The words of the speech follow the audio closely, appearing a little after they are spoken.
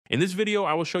In this video,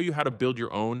 I will show you how to build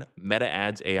your own Meta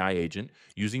Ads AI agent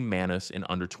using Manus in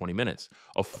under 20 minutes,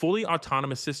 a fully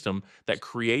autonomous system that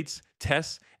creates,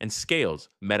 tests, and scales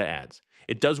Meta Ads.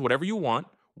 It does whatever you want,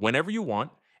 whenever you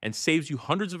want, and saves you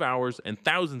hundreds of hours and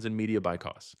thousands in media buy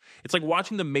costs. It's like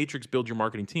watching the Matrix build your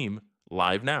marketing team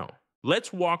live now.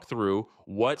 Let's walk through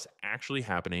what's actually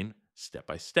happening step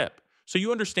by step so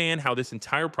you understand how this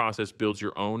entire process builds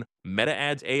your own Meta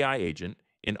Ads AI agent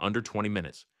in under 20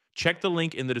 minutes. Check the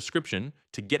link in the description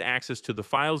to get access to the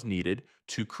files needed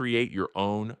to create your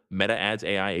own Meta Ads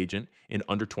AI agent in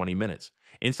under 20 minutes.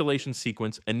 Installation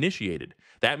sequence initiated.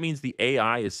 That means the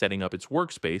AI is setting up its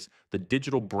workspace, the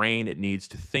digital brain it needs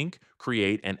to think,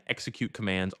 create, and execute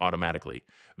commands automatically.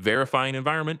 Verifying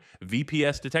environment,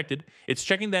 VPS detected. It's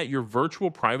checking that your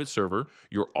virtual private server,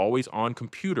 your always on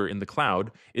computer in the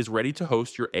cloud, is ready to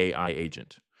host your AI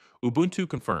agent. Ubuntu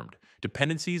confirmed.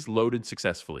 Dependencies loaded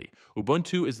successfully.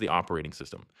 Ubuntu is the operating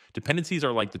system. Dependencies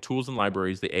are like the tools and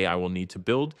libraries the AI will need to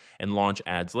build and launch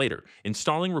ads later.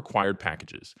 Installing required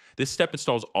packages. This step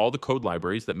installs all the code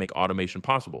libraries that make automation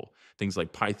possible. Things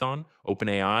like Python,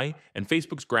 OpenAI, and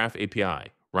Facebook's Graph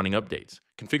API. Running updates.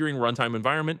 Configuring runtime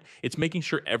environment, it's making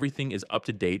sure everything is up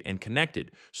to date and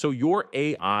connected so your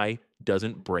AI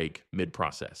doesn't break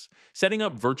mid-process. Setting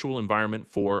up virtual environment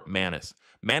for Manus.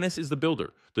 Manus is the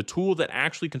builder, the tool that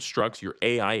actually constructs your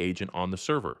AI agent on the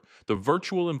server. The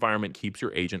virtual environment keeps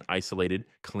your agent isolated,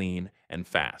 clean, and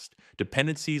fast.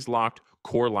 Dependencies locked,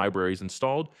 core libraries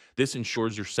installed. This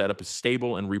ensures your setup is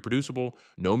stable and reproducible,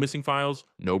 no missing files,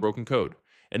 no broken code.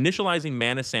 Initializing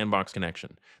Manus Sandbox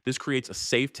connection. This creates a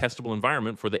safe, testable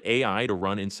environment for the AI to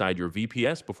run inside your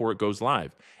VPS before it goes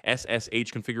live.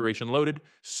 SSH configuration loaded,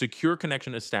 secure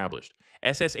connection established.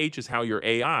 SSH is how your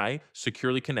AI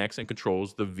securely connects and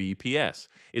controls the VPS.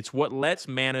 It's what lets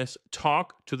Manus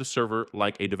talk to the server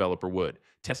like a developer would.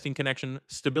 Testing connection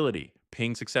stability,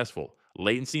 ping successful,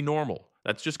 latency normal.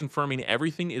 That's just confirming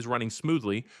everything is running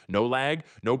smoothly, no lag,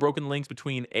 no broken links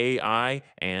between AI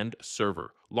and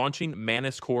server. Launching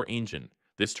Manus Core Engine.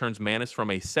 This turns Manus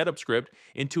from a setup script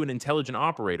into an intelligent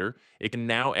operator. It can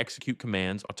now execute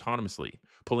commands autonomously.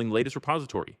 Pulling latest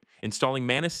repository. Installing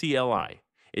Manus CLI.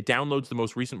 It downloads the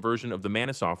most recent version of the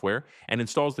Manus software and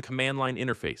installs the command line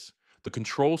interface, the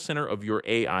control center of your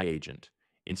AI agent.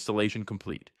 Installation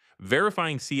complete.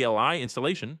 Verifying CLI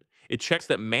installation. It checks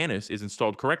that Manus is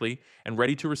installed correctly and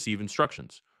ready to receive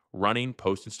instructions. Running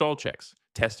post-install checks.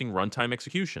 Testing runtime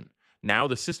execution. Now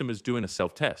the system is doing a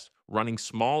self-test, running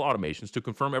small automations to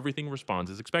confirm everything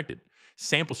responds as expected.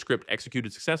 Sample script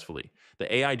executed successfully.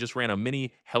 The AI just ran a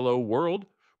mini hello world,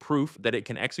 proof that it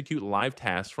can execute live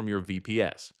tasks from your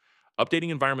VPS. Updating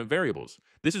environment variables.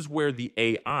 This is where the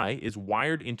AI is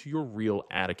wired into your real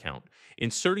ad account.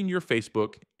 Inserting your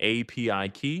Facebook API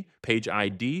key, page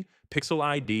ID, pixel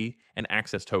ID, and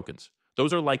access tokens.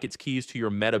 Those are like its keys to your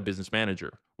Meta Business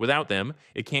Manager. Without them,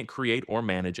 it can't create or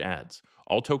manage ads.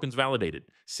 All tokens validated,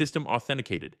 system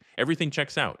authenticated, everything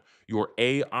checks out. Your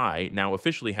AI now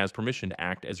officially has permission to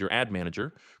act as your ad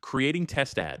manager, creating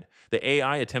test ad. The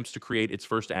AI attempts to create its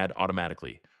first ad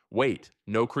automatically. Wait,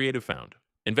 no creative found.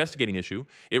 Investigating issue.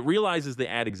 It realizes the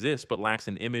ad exists but lacks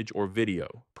an image or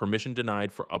video. Permission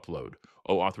denied for upload.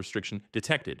 OAuth restriction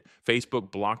detected.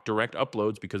 Facebook blocked direct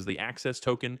uploads because the access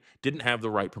token didn't have the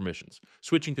right permissions.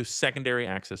 Switching to secondary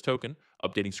access token.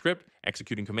 Updating script.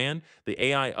 Executing command. The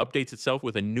AI updates itself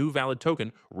with a new valid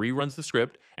token, reruns the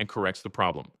script, and corrects the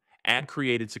problem. Ad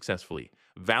created successfully.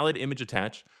 Valid image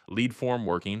attached. Lead form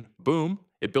working. Boom.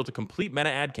 It built a complete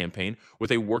meta ad campaign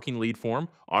with a working lead form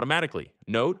automatically.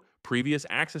 Note, previous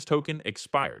access token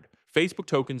expired. Facebook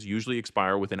tokens usually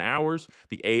expire within hours.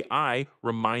 The AI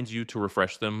reminds you to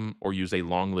refresh them or use a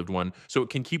long lived one so it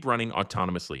can keep running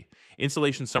autonomously.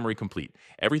 Installation summary complete.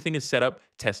 Everything is set up,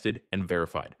 tested, and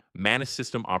verified. Manus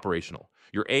system operational.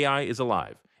 Your AI is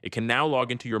alive. It can now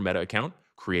log into your Meta account,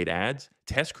 create ads,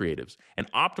 test creatives,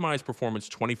 and optimize performance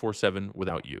 24/7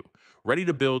 without you. Ready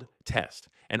to build, test,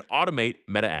 and automate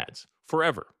Meta ads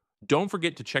forever. Don't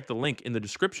forget to check the link in the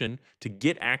description to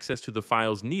get access to the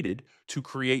files needed to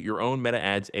create your own Meta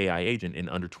Ads AI agent in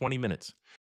under 20 minutes.